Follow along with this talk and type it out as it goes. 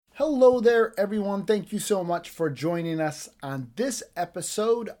Hello there, everyone. Thank you so much for joining us on this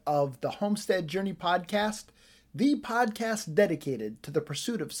episode of the Homestead Journey podcast, the podcast dedicated to the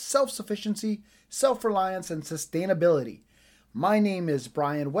pursuit of self-sufficiency, self-reliance, and sustainability. My name is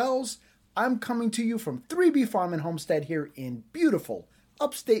Brian Wells. I'm coming to you from 3B Farm and Homestead here in beautiful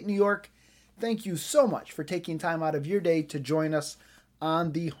upstate New York. Thank you so much for taking time out of your day to join us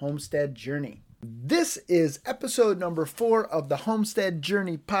on the Homestead Journey. This is episode number 4 of the Homestead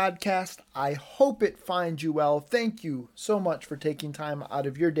Journey podcast. I hope it finds you well. Thank you so much for taking time out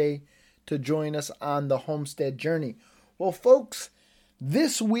of your day to join us on the Homestead Journey. Well, folks,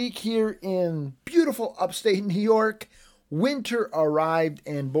 this week here in beautiful upstate New York, winter arrived,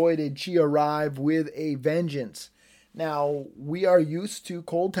 and boy did she arrive with a vengeance. Now, we are used to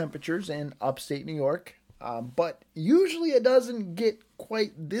cold temperatures in upstate New York, but usually it doesn't get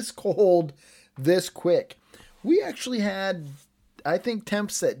quite this cold this quick. We actually had, I think,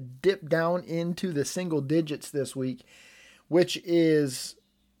 temps that dipped down into the single digits this week, which is,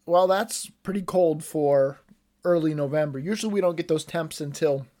 well, that's pretty cold for early November. Usually we don't get those temps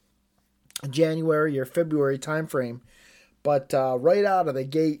until January or February timeframe, but right out of the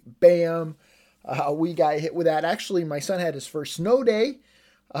gate, bam, we got hit with that. Actually, my son had his first snow day,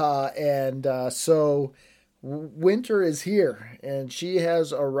 so winter is here, and she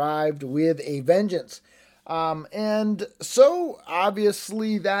has arrived with a vengeance. And so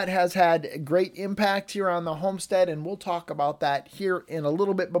obviously that has had a great impact here on the homestead, and we'll talk about that here in a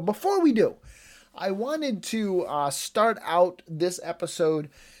little bit. But before we do, I wanted to start out this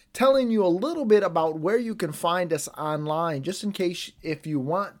episode telling you a little bit about where you can find us online, just in case if you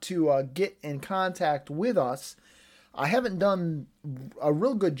want to get in contact with us. I haven't done a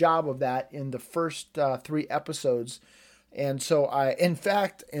real good job of that in the first 3 episodes. And so in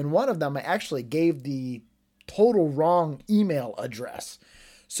fact, in one of them, I actually gave the total wrong email address.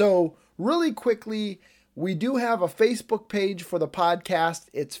 So really quickly, we do have a Facebook page for the podcast.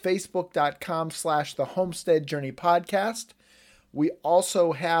 It's facebook.com/the Homestead Journey Podcast. We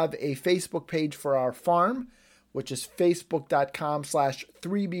also have a Facebook page for our farm, which is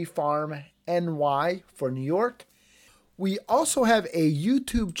facebook.com/3B Farm NY for New York. We also have a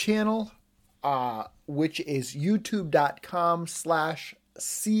YouTube channel, which is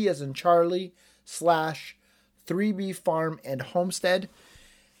youtube.com/C as in Charlie /3B Farm and Homestead.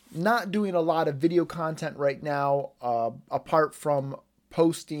 Not doing a lot of video content right now, apart from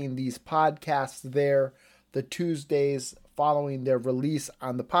posting these podcasts there the Tuesdays following their release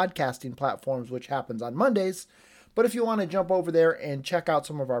on the podcasting platforms, which happens on Mondays. But if you want to jump over there and check out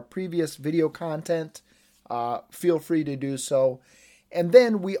some of our previous video content, feel free to do so. And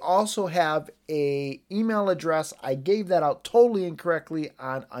then we also have a email address. I gave that out totally incorrectly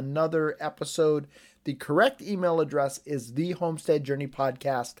on another episode. The correct email address is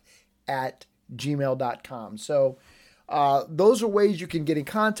thehomesteadjourneypodcast@gmail.com. So those are ways you can get in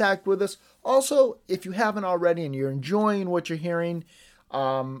contact with us. Also, if you haven't already and you're enjoying what you're hearing,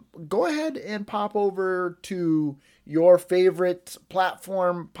 go ahead and pop over to your favorite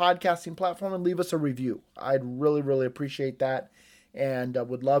podcasting platform, and leave us a review. I'd really, really appreciate that, and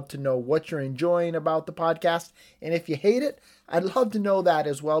would love to know what you're enjoying about the podcast. And if you hate it, I'd love to know that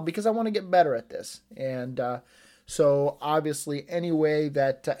as well, because I want to get better at this. And so obviously any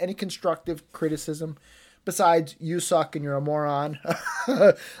constructive criticism, besides you suck and you're a moron,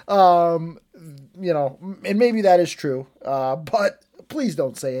 and maybe that is true, but please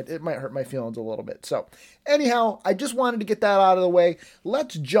don't say it. It might hurt my feelings a little bit. So anyhow, I just wanted to get that out of the way.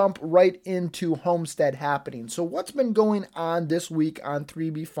 Let's jump right into homestead happenings. So what's been going on this week on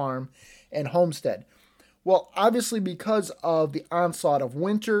 3B Farm and Homestead? Well, obviously because of the onslaught of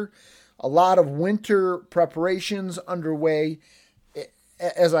winter, a lot of winter preparations underway.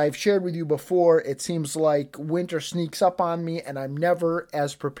 As I've shared with you before, it seems like winter sneaks up on me and I'm never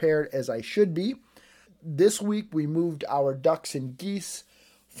as prepared as I should be. This week we moved our ducks and geese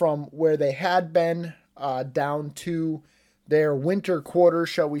from where they had been down to their winter quarters,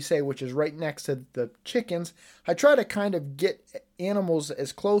 shall we say, which is right next to the chickens. I try to kind of get animals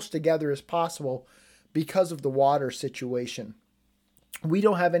as close together as possible because of the water situation. We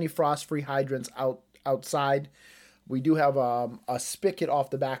don't have any frost-free hydrants outside. We do have a spigot off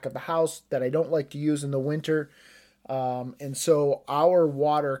the back of the house that I don't like to use in the winter. And so our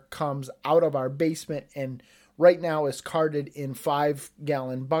water comes out of our basement and right now is carted in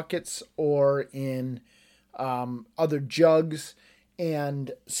 5-gallon buckets or in other jugs.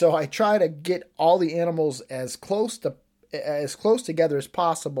 And so I try to get all the animals as close together as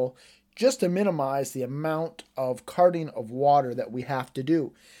possible, just to minimize the amount of carting of water that we have to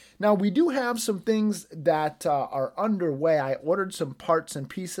do. Now, we do have some things that are underway. I ordered some parts and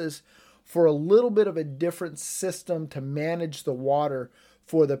pieces for a little bit of a different system to manage the water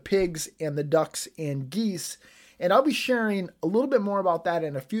for the pigs and the ducks and geese. And I'll be sharing a little bit more about that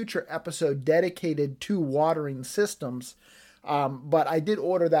in a future episode dedicated to watering systems. But I did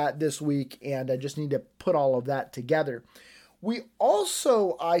order that this week, and I just need to put all of that together.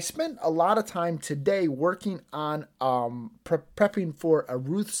 I spent a lot of time today working on prepping for a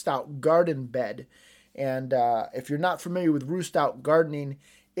Ruth Stout garden bed. And if you're not familiar with Ruth Stout gardening,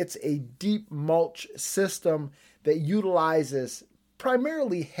 it's a deep mulch system that utilizes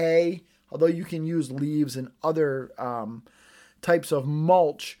primarily hay, although you can use leaves and other types of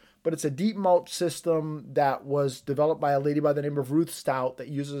mulch. But it's a deep mulch system that was developed by a lady by the name of Ruth Stout that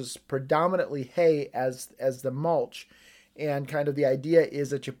uses predominantly hay as the mulch. And kind of the idea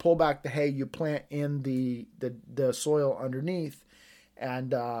is that you pull back the hay, you plant in the soil underneath,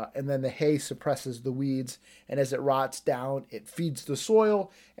 and then the hay suppresses the weeds. And as it rots down, it feeds the soil,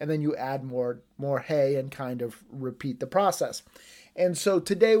 and then you add more hay and kind of repeat the process. And so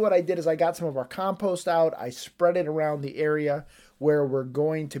today what I did is I got some of our compost out. I spread it around the area where we're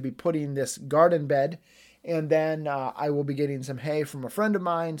going to be putting this garden bed. And then I will be getting some hay from a friend of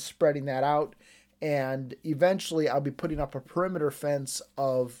mine, spreading that out. And eventually I'll be putting up a perimeter fence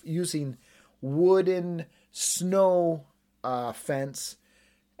of using wooden snow fence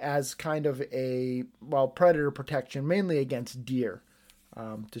as kind of predator protection, mainly against deer,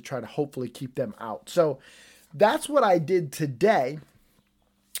 to try to hopefully keep them out. So that's what I did today.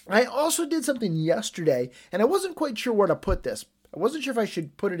 I also did something yesterday, and I wasn't quite sure where to put this. I wasn't sure if I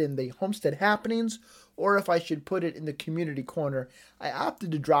should put it in the Homestead Happenings or if I should put it in the community corner. I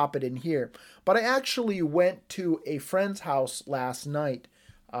opted to drop it in here. But I actually went to a friend's house last night,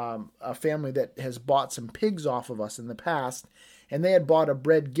 a family that has bought some pigs off of us in the past, and they had bought a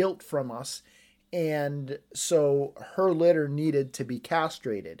bred gilt from us, and so her litter needed to be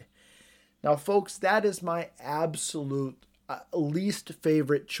castrated. Now, folks, that is my absolute least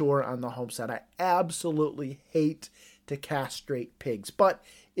favorite chore on the homestead. I absolutely hate to castrate pigs. But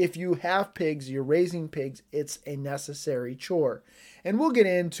if you have pigs, you're raising pigs, it's a necessary chore. And we'll get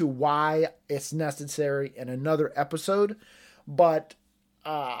into why it's necessary in another episode. But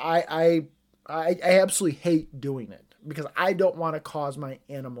I absolutely hate doing it because I don't want to cause my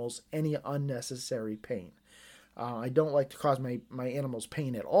animals any unnecessary pain. I don't like to cause my animals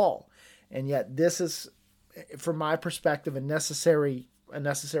pain at all. And yet this is, from my perspective, a necessary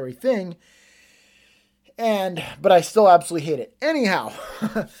thing. But I still absolutely hate it. Anyhow,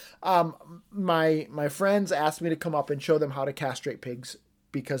 my friends asked me to come up and show them how to castrate pigs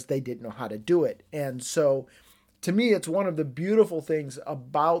because they didn't know how to do it. And so to me, it's one of the beautiful things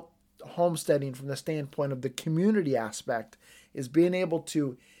about homesteading from the standpoint of the community aspect is being able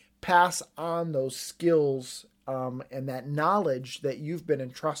to pass on those skills and that knowledge that you've been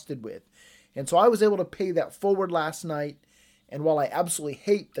entrusted with. And so I was able to pay that forward last night. And while I absolutely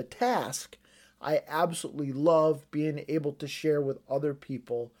hate the task, I absolutely love being able to share with other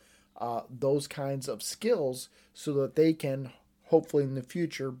people those kinds of skills so that they can hopefully in the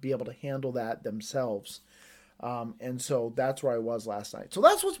future be able to handle that themselves. And so that's where I was last night. So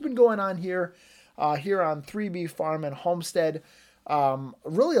that's what's been going on here on 3B Farm and Homestead.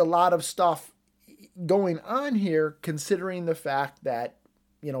 Really a lot of stuff going on here considering the fact that,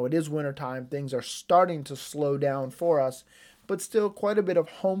 it is wintertime. Things are starting to slow down for us, but still quite a bit of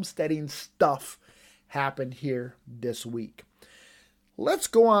homesteading stuff happened here this week. Let's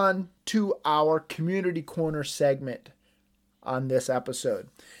go on to our Community Corner segment on this episode.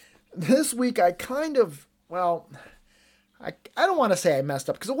 This week I kind of, I don't want to say I messed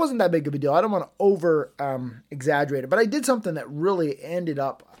up because it wasn't that big of a deal. I don't want to over exaggerate it, but I did something that really ended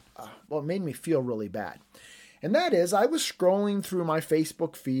up, it made me feel really bad. And that is I was scrolling through my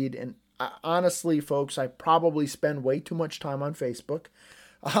Facebook feed, and honestly, folks, I probably spend way too much time on Facebook.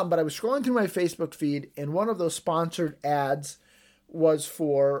 But I was scrolling through my Facebook feed, and one of those sponsored ads was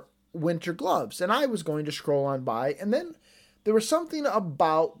for winter gloves. And I was going to scroll on by, and then there was something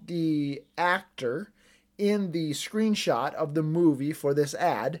about the actor in the screenshot of the movie for this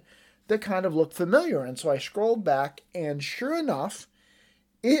ad that kind of looked familiar. And so I scrolled back, and sure enough,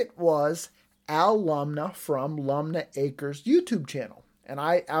 it was Al Lumna from Lumna Acres YouTube channel. And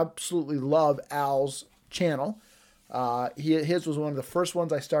I absolutely love Al's channel. His was one of the first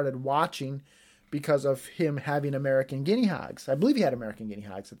ones I started watching because of him having American guinea hogs. I believe he had American guinea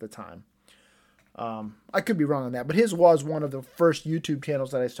hogs at the time. I could be wrong on that, but his was one of the first YouTube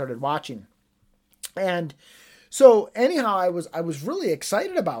channels that I started watching. And so anyhow, I was really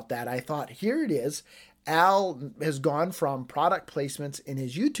excited about that. I thought, here it is. Al has gone from product placements in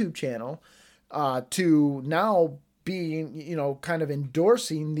his YouTube channel to now being, kind of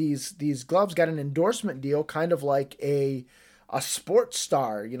endorsing these gloves. Got an endorsement deal, kind of like a sports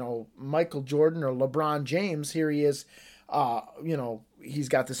star, Michael Jordan or LeBron James. Here he is, he's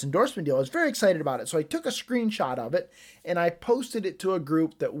got this endorsement deal. I was very excited about it. So I took a screenshot of it and I posted it to a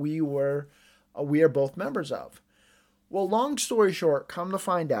group that we are both members of. Well, long story short, come to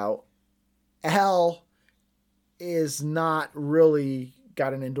find out, Al is not really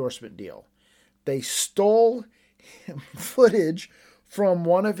got an endorsement deal. They stole footage from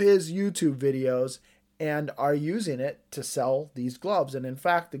one of his YouTube videos and are using it to sell these gloves. And in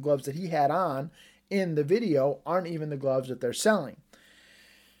fact, the gloves that he had on in the video aren't even the gloves that they're selling.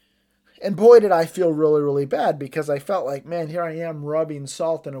 And boy, did I feel really, really bad, because I felt like, man, here I am rubbing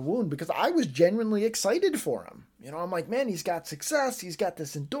salt in a wound, because I was genuinely excited for him. I'm like, man, he's got success. He's got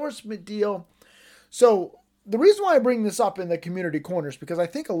this endorsement deal. So the reason why I bring this up in the community corners, because I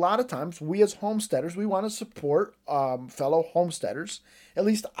think a lot of times we as homesteaders, we want to support fellow homesteaders. At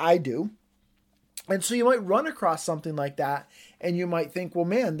least I do. And so you might run across something like that and you might think, well,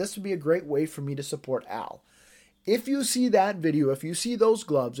 man, this would be a great way for me to support Al. If you see that video, if you see those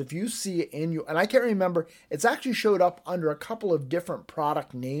gloves, if you see it in you, and I can't remember, it's actually showed up under a couple of different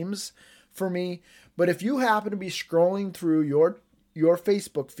product names for me. But if you happen to be scrolling through your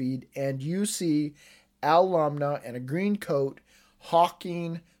Facebook feed and you see Al Lumna and a green coat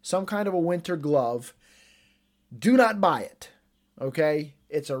hawking some kind of a winter glove, do not buy it. Okay?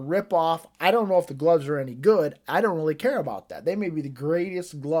 It's a ripoff. I don't know if the gloves are any good. I don't really care about that. They may be the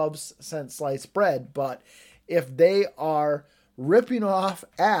greatest gloves since sliced bread, but if they are ripping off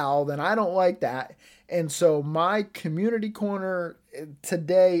Al, then I don't like that. And so my community corner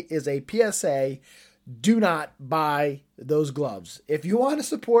today is a PSA. Do not buy those gloves. If you want to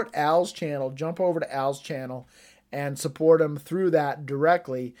support Al's channel, jump over to Al's channel and support him through that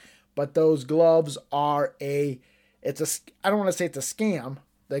directly. But those gloves are I don't want to say it's a scam.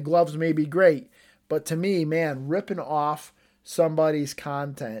 The gloves may be great, but to me, man, ripping off somebody's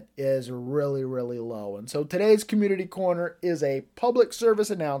content is really, really low. And so today's community corner is a public service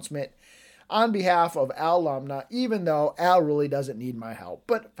announcement on behalf of Al Lumna, even though Al really doesn't need my help.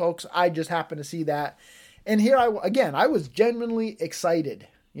 But folks, I just happen to see that. And here I was genuinely excited.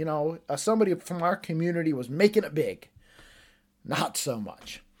 Somebody from our community was making it big. Not so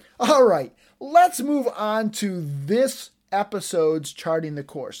much. All right, let's move on to this episode's Charting the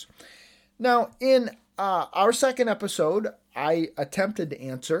Course. Now, in our second episode, I attempted to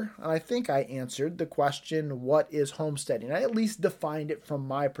answer, and I think I answered the question, what is homesteading? I at least defined it from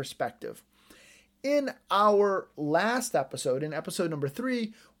my perspective. In our last episode, in episode number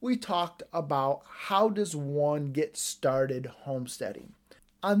 3, we talked about how does one get started homesteading.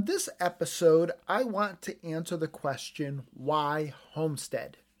 On this episode, I want to answer the question, why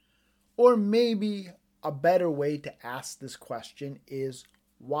homestead? Or maybe a better way to ask this question is,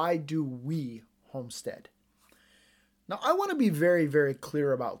 why do we homestead? Now, I want to be very, very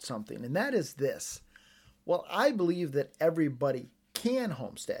clear about something, and that is this. Well, I believe that everybody can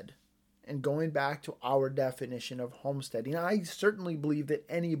homestead. And going back to our definition of homesteading, I certainly believe that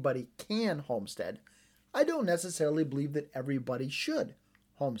anybody can homestead. I don't necessarily believe that everybody should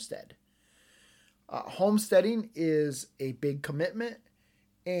homestead. Homesteading is a big commitment,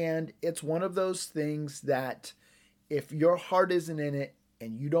 and it's one of those things that if your heart isn't in it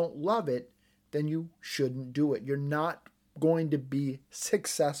and you don't love it, then you shouldn't do it. You're not going to be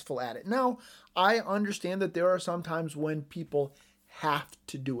successful at it. Now, I understand that there are some times when people have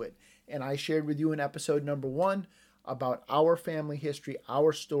to do it. And I shared with you in episode number 1 about our family history,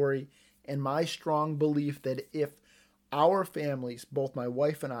 our story, and my strong belief that if our families, both my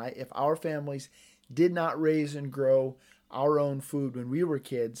wife and I, if our families did not raise and grow our own food when we were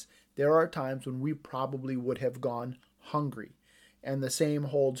kids, there are times when we probably would have gone hungry. And the same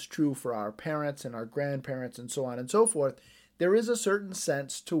holds true for our parents and our grandparents and so on and so forth. There is a certain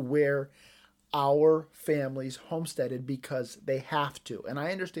sense to where our families homesteaded because they have to. And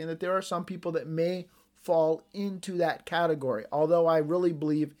I understand that there are some people that may fall into that category. Although I really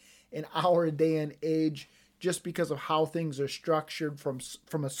believe in our day and age, just because of how things are structured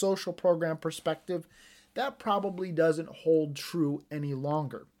from a social program perspective, that probably doesn't hold true any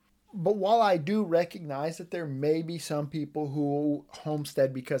longer. But while I do recognize that there may be some people who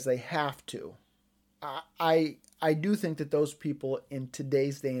homestead because they have to, I do think that those people in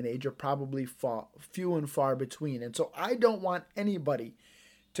today's day and age are probably few and far between. And so I don't want anybody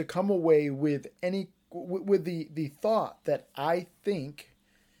to come away with the thought that I think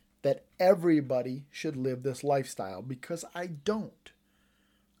that everybody should live this lifestyle, because I don't.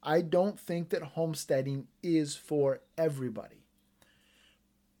 I don't think that homesteading is for everybody.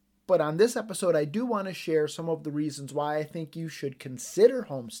 But on this episode, I do want to share some of the reasons why I think you should consider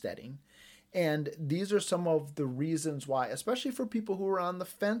homesteading. And these are some of the reasons why, especially for people who are on the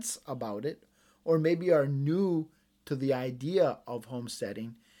fence about it, or maybe are new to the idea of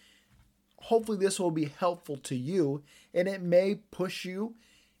homesteading. Hopefully this will be helpful to you, and it may push you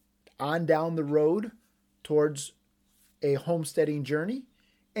on down the road towards a homesteading journey.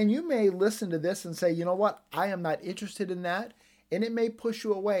 And you may listen to this and say, you know what, I am not interested in that. And it may push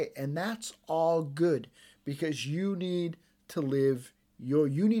you away. And that's all good, because you need to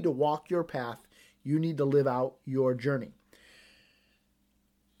you need to walk your path. You need to live out your journey.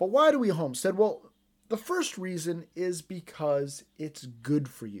 But why do we homestead? Well, the first reason is because it's good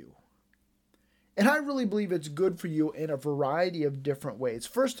for you. And I really believe it's good for you in a variety of different ways.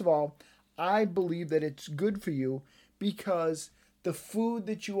 First of all, I believe that it's good for you because the food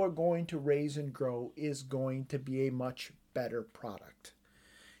that you are going to raise and grow is going to be a much better product.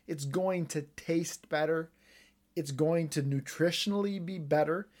 It's going to taste better. It's going to nutritionally be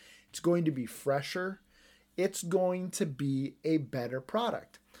better. It's going to be fresher. It's going to be a better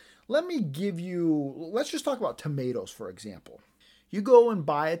product. Let's just talk about tomatoes, for example. You go and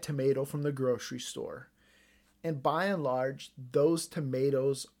buy a tomato from the grocery store, and by and large, those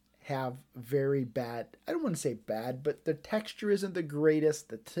tomatoes have very bad, I don't want to say bad, but the texture isn't the greatest.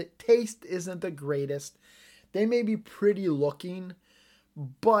 The taste isn't the greatest. They may be pretty looking,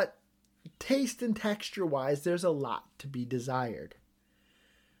 but taste and texture wise, there's a lot to be desired.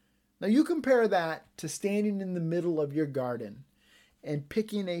 Now you compare that to standing in the middle of your garden and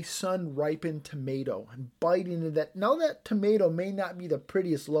picking a sun-ripened tomato and biting into that. Now that tomato may not be the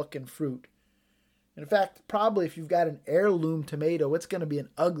prettiest looking fruit. In fact, probably if you've got an heirloom tomato, it's going to be an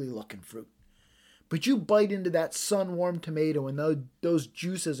ugly looking fruit. But you bite into that sun-warmed tomato and those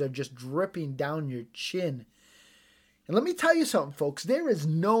juices are just dripping down your chin. And let me tell you something, folks. There is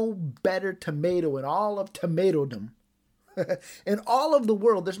no better tomato in all of tomatodom. In all of the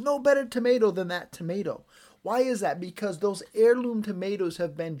world, there's no better tomato than that tomato. Why is that? Because those heirloom tomatoes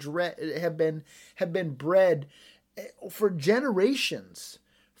have been bred for generations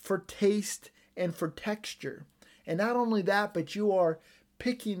for taste and for texture. And not only that, but you are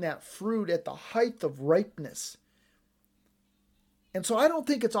picking that fruit at the height of ripeness. And so I don't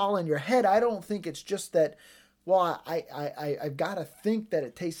think it's all in your head. I don't think it's just that, well, I've got to think that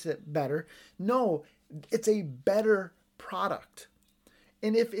it tastes better. No, it's a better product.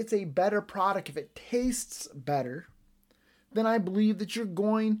 And if it's a better product, if it tastes better, then I believe that you're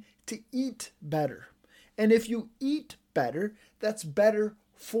going to eat better. And if you eat better, that's better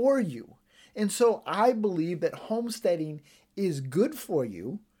for you. And so I believe that homesteading is good for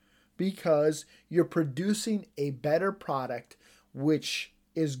you because you're producing a better product, which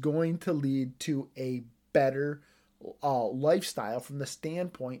is going to lead to a better lifestyle from the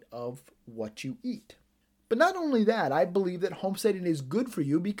standpoint of what you eat. But not only that, I believe that homesteading is good for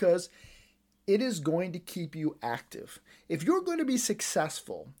you because it is going to keep you active. If you're going to be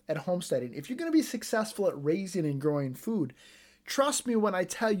successful at homesteading, if you're going to be successful at raising and growing food, trust me when I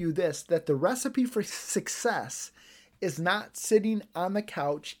tell you this, that the recipe for success is not sitting on the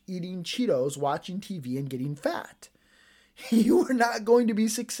couch eating Cheetos, watching TV, and getting fat. You are not going to be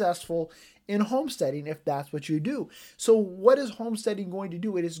successful in homesteading if that's what you do. So what is homesteading going to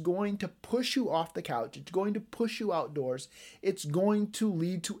do? It is going to push you off the couch. It's going to push you outdoors. It's going to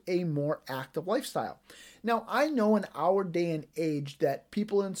lead to a more active lifestyle. Now, I know in our day and age that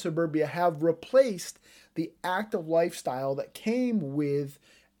people in suburbia have replaced the active lifestyle that came with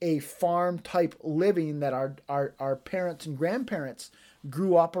a farm type living that our parents and grandparents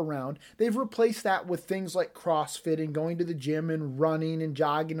grew up around. They've replaced that with things like CrossFit and going to the gym and running and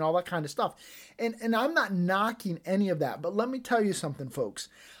jogging and all that kind of stuff. And I'm not knocking any of that, but let me tell you something, folks.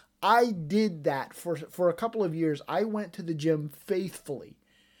 I did that for a couple of years. I went to the gym faithfully.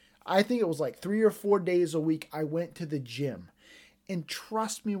 I think it was like 3 or 4 days a week I went to the gym. And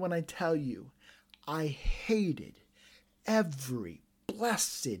trust me when I tell you, I hated every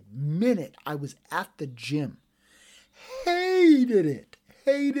blessed minute I was at the gym. Hated it.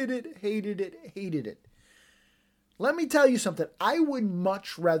 Let me tell you something. I would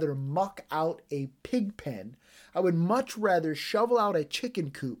much rather muck out a pig pen. I would much rather shovel out a chicken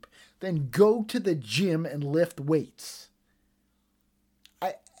coop than go to the gym and lift weights.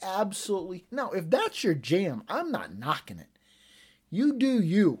 Now, if that's your jam, I'm not knocking it. You do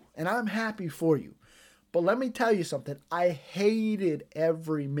you, and I'm happy for you. But let me tell you something. I hated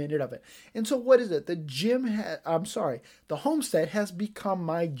every minute of it. And so what is it? The homestead has become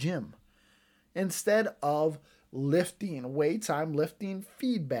my gym. Instead of lifting weights, I'm lifting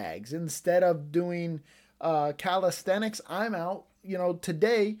feed bags. Instead of doing calisthenics, I'm out,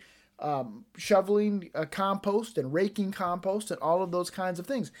 today shoveling compost and raking compost and all of those kinds of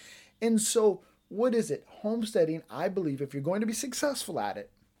things. And so, what is it? Homesteading, I believe, if you're going to be successful at it,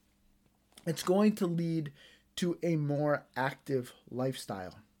 it's going to lead to a more active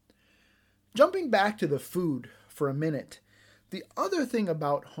lifestyle. Jumping back to the food for a minute, the other thing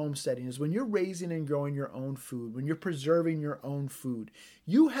about homesteading is when you're raising and growing your own food, when you're preserving your own food,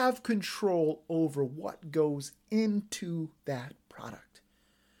 you have control over what goes into that product.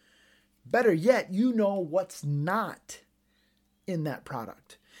 Better yet, you know what's not in that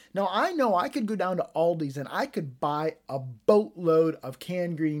product. Now, I know I could go down to Aldi's and I could buy a boatload of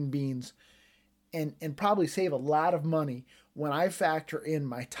canned green beans and probably save a lot of money when I factor in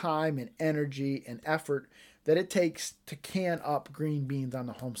my time and energy and effort that it takes to can up green beans on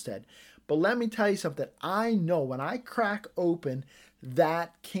the homestead. But let me tell you something. I know when I crack open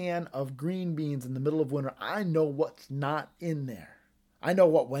that can of green beans in the middle of winter, I know what's not in there. I know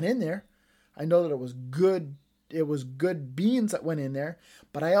what went in there. I know that it was good. It was good beans that went in there,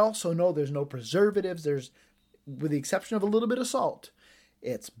 but I also know there's no preservatives. There's, with the exception of a little bit of salt,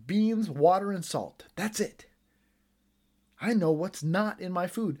 it's beans, water, and salt. That's it. I know what's not in my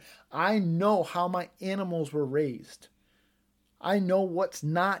food. I know how my animals were raised. I know what's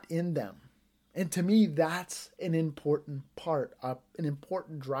not in them. And to me, that's an important part, an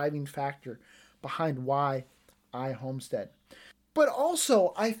important driving factor behind why I homestead. But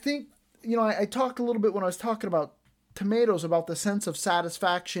also, I think, I talked a little bit when I was talking about tomatoes, about the sense of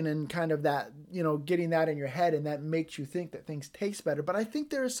satisfaction and kind of that, getting that in your head, and that makes you think that things taste better. But I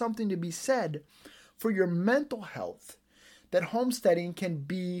think there is something to be said for your mental health, that homesteading can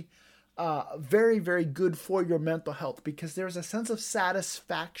be very, very good for your mental health, because there's a sense of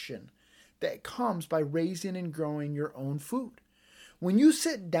satisfaction that comes by raising and growing your own food. When you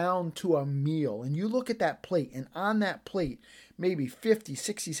sit down to a meal and you look at that plate, and on that plate, maybe 50,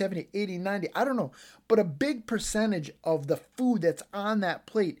 60, 70, 80, 90, I don't know, but a big percentage of the food that's on that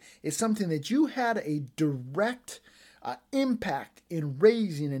plate is something that you had a direct impact in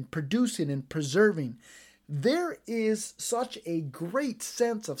raising and producing and preserving. There is such a great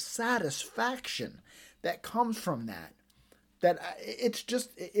sense of satisfaction that comes from that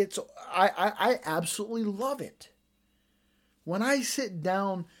I absolutely love it. When I sit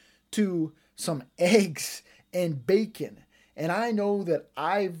down to some eggs and bacon, and I know that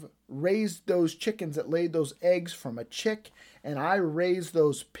I've raised those chickens that laid those eggs from a chick, and I raised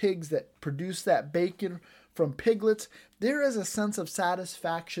those pigs that produce that bacon from piglets, there is a sense of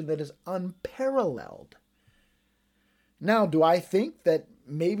satisfaction that is unparalleled. Now, do I think that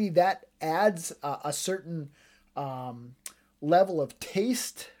maybe that adds a certain level of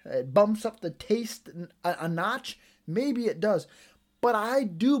taste? It bumps up the taste a notch? Maybe it does. But I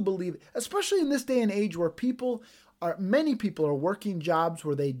do believe, especially in this day and age where many people are working jobs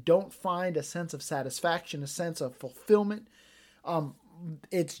where they don't find a sense of satisfaction, a sense of fulfillment.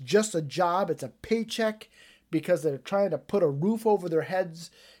 It's just a job. It's a paycheck because they're trying to put a roof over their heads,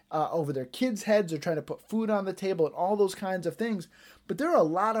 over their kids' heads. They're trying to put food on the table and all those kinds of things. But there are a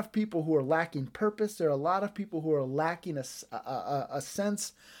lot of people who are lacking purpose. There are a lot of people who are lacking a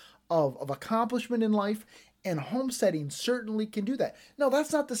sense of accomplishment in life. And homesteading certainly can do that. Now,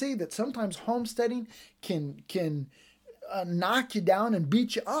 that's not to say that sometimes homesteading can knock you down and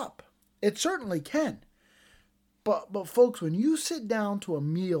beat you up. It certainly can. But folks, when you sit down to a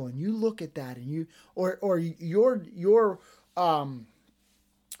meal and you look at that, and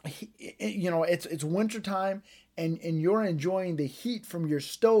it's wintertime and you're enjoying the heat from your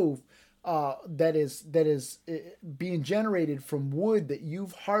stove that is being generated from wood that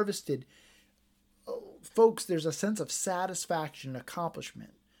you've harvested. Folks, there's a sense of satisfaction and accomplishment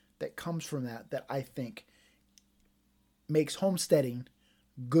that comes from that I think makes homesteading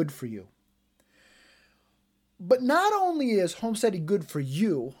good for you. But not only is homesteading good for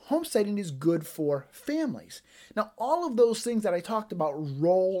you, homesteading is good for families. Now, all of those things that I talked about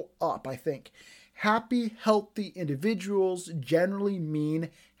roll up, I think. Happy, healthy individuals generally mean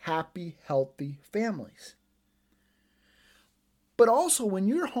happy, healthy families. But also, when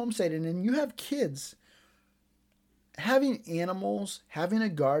you're homesteading and you have kids, having animals, having a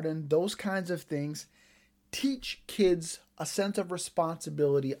garden, those kinds of things teach kids a sense of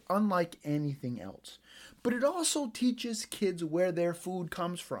responsibility unlike anything else. But it also teaches kids where their food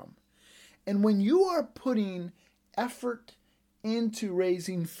comes from. And when you are putting effort into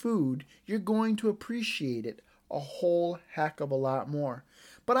raising food, you're going to appreciate it a whole heck of a lot more.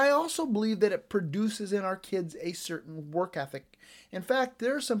 But I also believe that it produces in our kids a certain work ethic. In fact,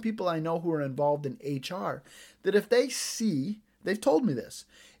 there are some people I know who are involved in HR that if they see, they've told me this,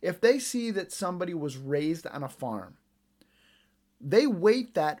 if they see that somebody was raised on a farm, they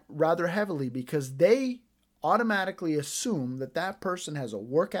weight that rather heavily because they automatically assume that that person has a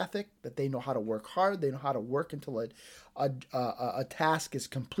work ethic, that they know how to work hard, they know how to work until a task is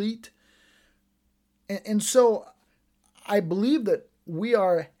complete. And so I believe that we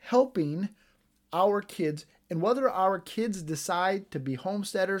are helping our kids, and whether our kids decide to be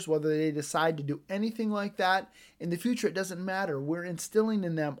homesteaders, whether they decide to do anything like that in the future, it doesn't matter. We're instilling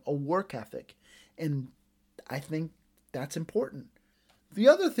in them a work ethic, and I think that's important. The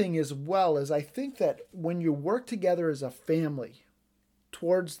other thing as well is I think that when you work together as a family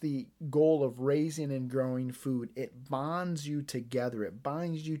towards the goal of raising and growing food, it bonds you together. It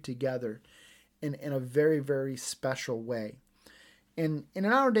binds you together in a very, very special way. And in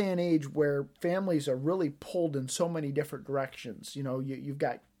our day and age where families are really pulled in so many different directions, you've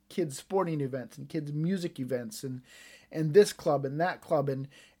got kids sporting events and kids music events and this club and that club, and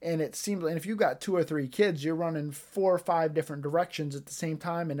it seems like, and if you've got 2 or 3 kids, you're running 4 or 5 different directions at the same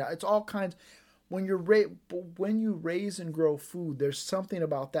time, and it's all kinds. When you raise and grow food, there's something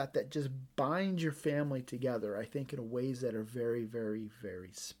about that just binds your family together, I think, in ways that are very, very,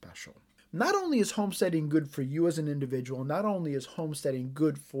 very special. Not only is homesteading good for you as an individual, not only is homesteading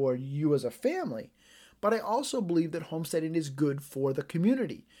good for you as a family, but I also believe that homesteading is good for the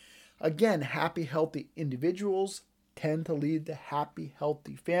community. Again, happy, healthy individuals tend to lead to happy,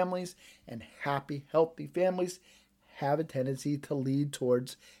 healthy families, and happy, healthy families have a tendency to lead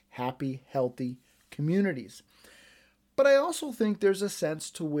towards happy, healthy communities. But I also think there's a sense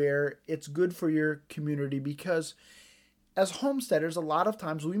to where it's good for your community because as homesteaders, a lot of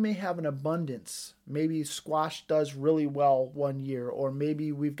times we may have an abundance. Maybe squash does really well one year, or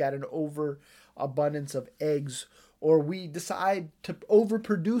maybe we've got an overabundance of eggs, or we decide to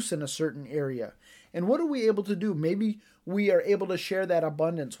overproduce in a certain area. And what are we able to do? Maybe we are able to share that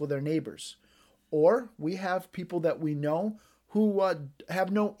abundance with our neighbors. Or we have people that we know who have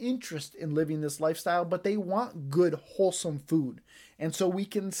no interest in living this lifestyle, but they want good, wholesome food. And so we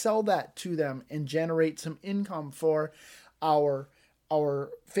can sell that to them and generate some income for our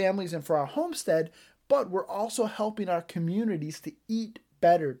families and for our homestead, but we're also helping our communities to eat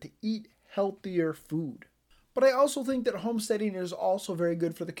better, to eat healthier food. But I also think that homesteading is also very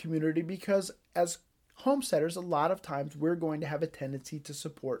good for the community because as homesteaders, a lot of times we're going to have a tendency to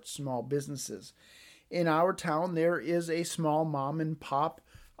support small businesses. In our town, there is a small mom and pop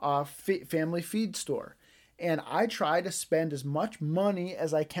family feed store. And I try to spend as much money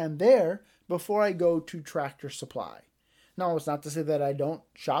as I can there before I go to Tractor Supply. Now, it's not to say that I don't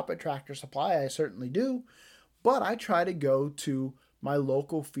shop at Tractor Supply. I certainly do. But I try to go to my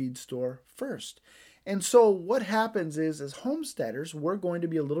local feed store first. And so what happens is, as homesteaders, we're going to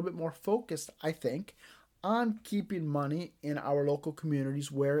be a little bit more focused, I think, on keeping money in our local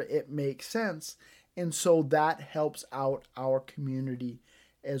communities where it makes sense. And so that helps out our community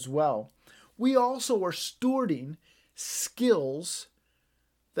as well. We also are stewarding skills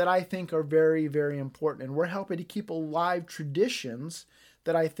that I think are very, very important. And we're helping to keep alive traditions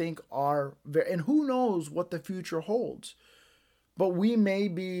that I think are very, and who knows what the future holds. But we may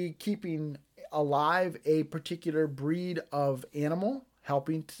be keeping alive a particular breed of animal,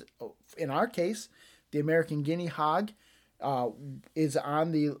 helping to, in our case, the American guinea hog is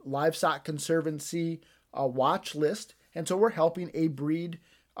on the Livestock Conservancy watch list, and so we're helping a breed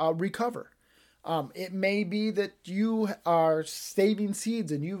recover. It may be that you are saving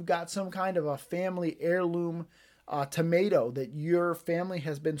seeds and you've got some kind of a family heirloom tomato that your family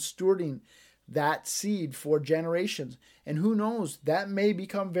has been stewarding that seed for generations. And who knows, that may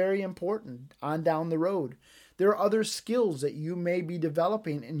become very important on down the road. There are other skills that you may be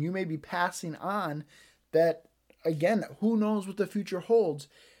developing and you may be passing on that, again, who knows what the future holds,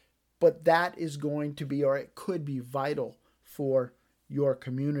 but that is going to be, or it could be, vital for your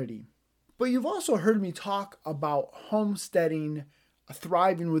community. But you've also heard me talk about homesteading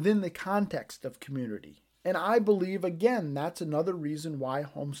thriving within the context of community. And I believe, again, that's another reason why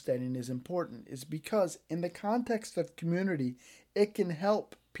homesteading is important, is because in the context of community, it can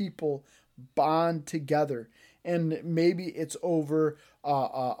help people bond together. And maybe it's over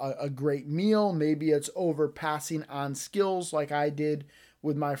a great meal. Maybe it's over passing on skills like I did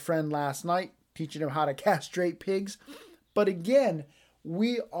with my friend last night, teaching him how to castrate pigs. But again,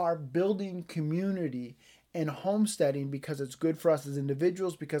 we are building community and homesteading because it's good for us as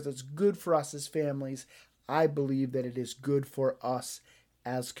individuals, because it's good for us as families. I believe that it is good for us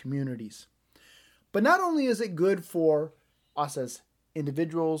as communities. But not only is it good for us as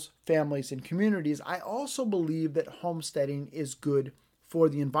individuals, families, and communities, I also believe that homesteading is good for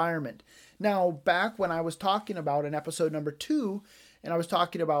the environment. Now, back when I was talking about in episode number 2, and I was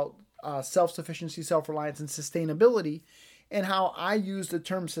talking about self-sufficiency, self-reliance, and sustainability, and how I use the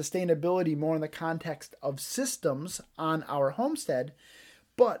term sustainability more in the context of systems on our homestead.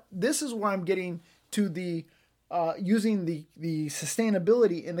 But this is where I'm getting to the using the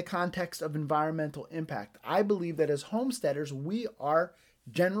sustainability in the context of environmental impact. I believe that as homesteaders, we are,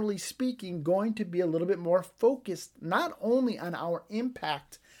 generally speaking, going to be a little bit more focused not only on our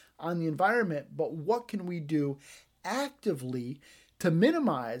impact on the environment, but what can we do actively to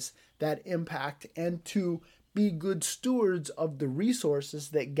minimize that impact and to be good stewards of the resources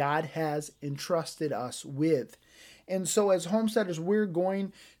that God has entrusted us with. And so as homesteaders, we're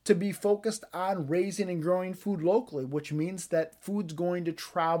going to be focused on raising and growing food locally, which means that food's going to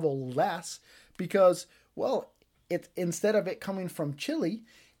travel less because, well, instead of it coming from Chile,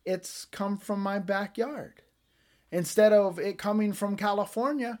 it's come from my backyard. Instead of it coming from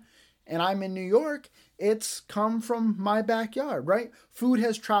California and I'm in New York, it's come from my backyard, right? Food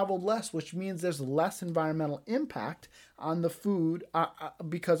has traveled less, which means there's less environmental impact on the food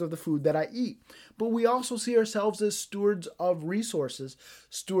because of the food that I eat. But we also see ourselves as stewards of resources,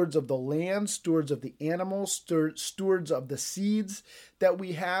 stewards of the land, stewards of the animals, stewards of the seeds that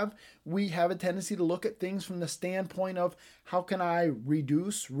we have. We have a tendency to look at things from the standpoint of how can I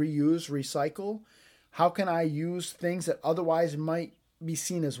reduce, reuse, recycle? How can I use things that otherwise might be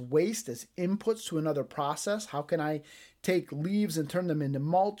seen as waste, as inputs to another process? How can I take leaves and turn them into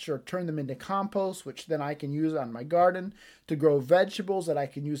mulch or turn them into compost, which then I can use on my garden to grow vegetables that I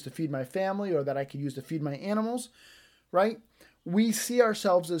can use to feed my family or that I can use to feed my animals, right? We see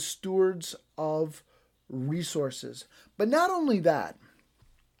ourselves as stewards of resources. But not only that,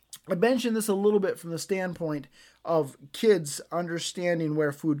 I mentioned this a little bit from the standpoint of kids understanding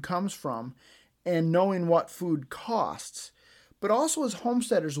where food comes from and knowing what food costs. But also as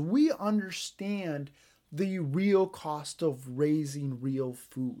homesteaders, we understand the real cost of raising real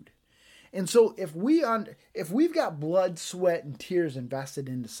food. And so if we've got blood, sweat, and tears invested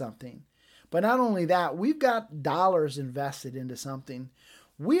into something, but not only that, we've got dollars invested into something,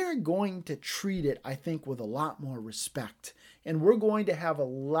 we're going to treat it, I think, with a lot more respect. And we're going to have a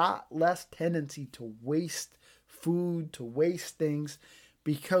lot less tendency to waste food, to waste things,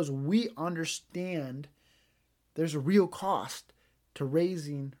 because we understand there's a real cost to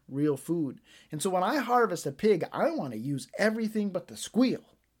raising real food. And so when I harvest a pig, I want to use everything but the squeal,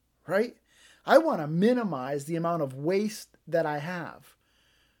 right? I want to minimize the amount of waste that I have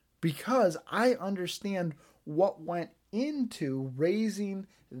because I understand what went into raising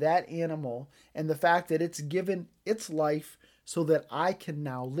that animal and the fact that it's given its life so that I can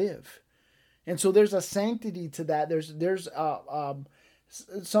now live. And so there's a sanctity to that. There's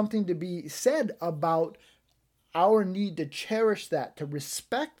something to be said about our need to cherish that, to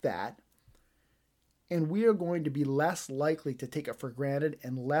respect that, and we are going to be less likely to take it for granted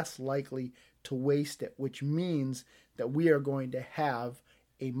and less likely to waste it, which means that we are going to have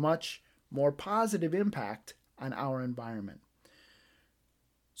a much more positive impact on our environment.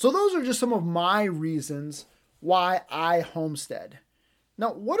 So those are just some of my reasons why I homestead.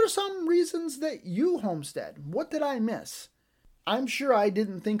 Now, what are some reasons that you homestead? What did I miss? I'm sure I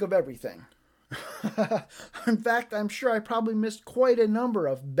didn't think of everything. In fact, I'm sure I probably missed quite a number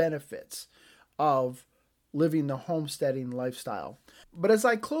of benefits of living the homesteading lifestyle. But as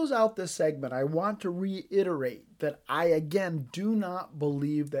I close out this segment, I want to reiterate that I, again, do not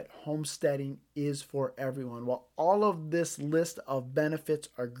believe that homesteading is for everyone. While all of this list of benefits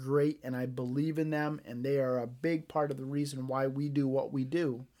are great and I believe in them and they are a big part of the reason why we do what we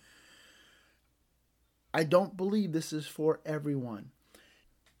do, I don't believe this is for everyone.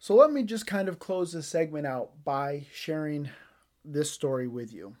 So let me just kind of close this segment out by sharing this story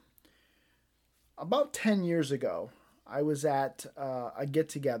with you. About 10 years ago, I was at a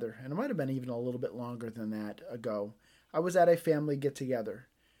get-together, and it might have been even a little bit longer than that ago. I was at a family get-together,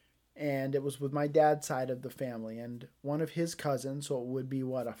 and it was with my dad's side of the family, and one of his cousins, so it would be,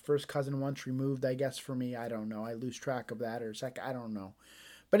 a first cousin once removed, I guess, for me. I don't know. I lose track of that, or second, I don't know.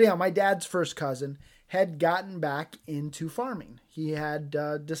 But yeah, my dad's first cousin had gotten back into farming. He had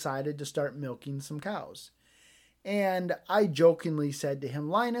decided to start milking some cows. And I jokingly said to him,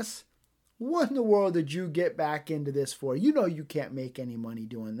 Linus, what in the world did you get back into this for? You know you can't make any money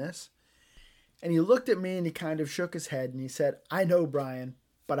doing this. And he looked at me and he kind of shook his head and he said, I know, Brian,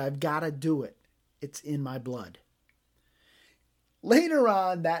 but I've got to do it. It's in my blood. Later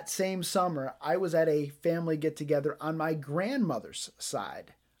on that same summer, I was at a family get-together on my grandmother's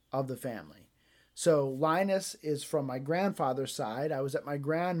side of the family. So Linus is from my grandfather's side. I was at my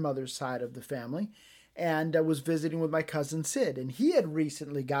grandmother's side of the family, and I was visiting with my cousin Sid, and he had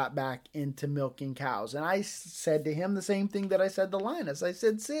recently got back into milking cows. And I said to him the same thing that I said to Linus. I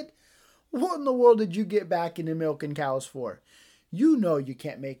said, Sid, what in the world did you get back into milking cows for? You know you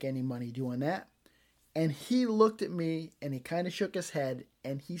can't make any money doing that. And he looked at me and he kind of shook his head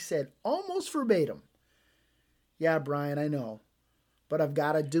and he said, almost verbatim, yeah, Brian, I know, but I've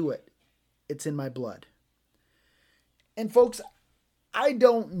got to do it. It's in my blood. And folks, I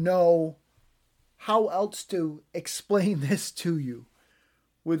don't know how else to explain this to you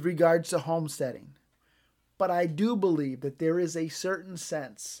with regards to homesteading, but I do believe that there is a certain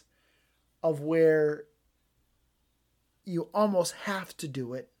sense of where you almost have to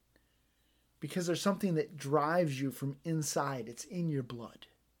do it because there's something that drives you from inside. It's in your blood.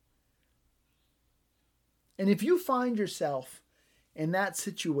 And if you find yourself in that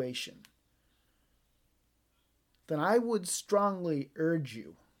situation, then I would strongly urge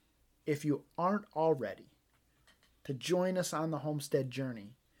you, if you aren't already, to join us on the homestead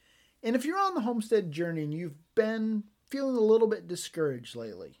journey. And if you're on the homestead journey and you've been feeling a little bit discouraged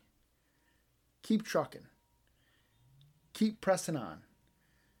lately, keep trucking. Keep pressing on,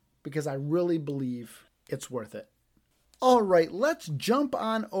 because I really believe it's worth it. All right, let's jump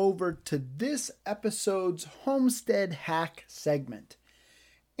on over to this episode's Homestead Hack segment.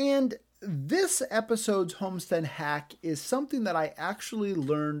 And this episode's Homestead Hack is something that I actually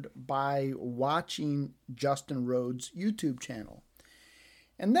learned by watching Justin Rhodes' YouTube channel.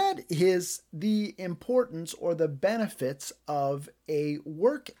 And that is the importance or the benefits of a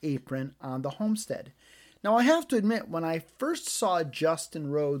work apron on the homestead. Now, I have to admit, when I first saw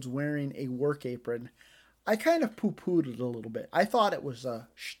Justin Rhodes wearing a work apron, I kind of poo-pooed it a little bit. I thought it was a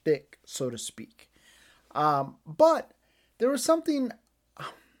shtick, so to speak. But there was something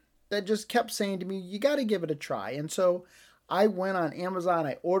that just kept saying to me, you got to give it a try. And so I went on Amazon,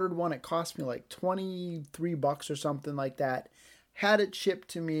 I ordered one. It cost me like $23 or something like that. Had it shipped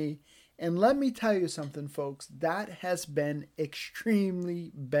to me. And let me tell you something, folks, that has been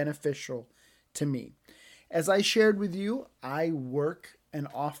extremely beneficial to me. As I shared with you, I work an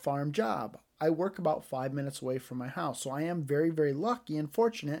off-farm job. I work about 5 minutes away from my house. So I am very, very lucky and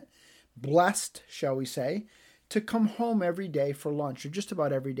fortunate, blessed, shall we say, to come home every day for lunch, or just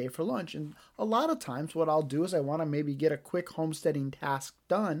about every day for lunch. And a lot of times what I'll do is I want to maybe get a quick homesteading task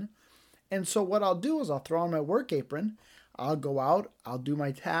done. And so what I'll do is I'll throw on my work apron, I'll go out, I'll do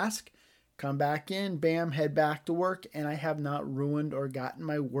my task, come back in, bam, head back to work, and I have not ruined or gotten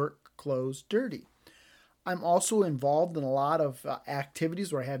my work clothes dirty. I'm also involved in a lot of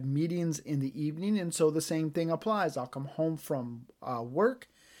activities where I have meetings in the evening, and so the same thing applies. I'll come home from work,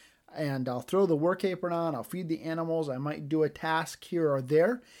 and I'll throw the work apron on, I'll feed the animals, I might do a task here or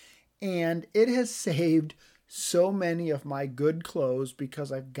there, and it has saved so many of my good clothes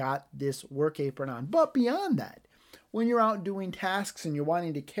because I've got this work apron on. But beyond that, when you're out doing tasks and you're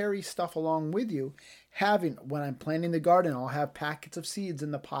wanting to carry stuff along with you, when I'm planting the garden, I'll have packets of seeds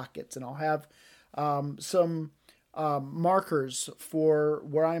in the pockets, and I'll have some markers for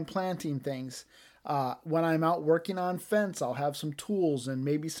where I'm planting things. When I'm out working on fence, I'll have some tools and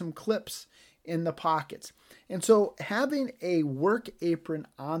maybe some clips in the pockets. And so having a work apron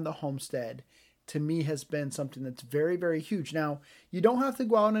on the homestead, to me, has been something that's very, very huge. Now, you don't have to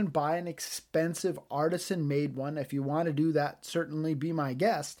go out and buy an expensive artisan-made one. If you want to do that, certainly be my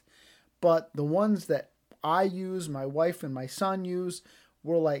guest. But the ones that I use, my wife and my son use,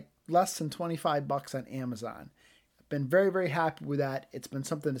 were like less than $25 on Amazon. I've been very, very happy with that. It's been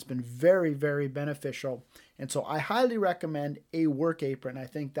something that's been very, very beneficial. And so I highly recommend a work apron. I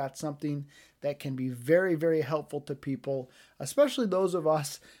think that's something that can be very, very helpful to people, especially those of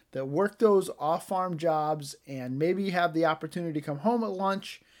us that work those off-farm jobs and maybe have the opportunity to come home at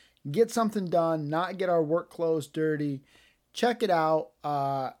lunch, get something done, not get our work clothes dirty. Check it out.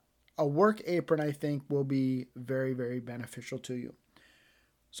 A work apron, I think, will be very, very beneficial to you.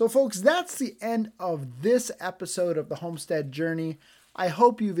 So folks, that's the end of this episode of the Homestead Journey. I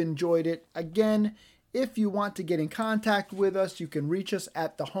hope you've enjoyed it. Again, if you want to get in contact with us, you can reach us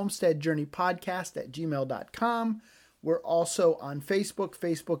at the Homestead Journey Podcast at gmail.com. We're also on Facebook,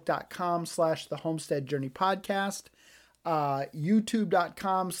 facebook.com/the Homestead Journey Podcast,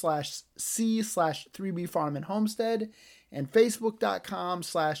 youtube.com/c/3B Farm and Homestead, and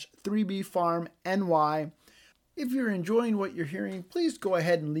facebook.com/3B Farm NY. If you're enjoying what you're hearing, please go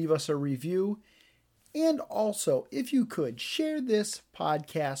ahead and leave us a review. And also, if you could, share this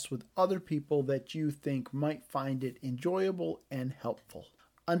podcast with other people that you think might find it enjoyable and helpful.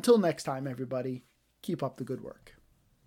 Until next time, everybody, keep up the good work.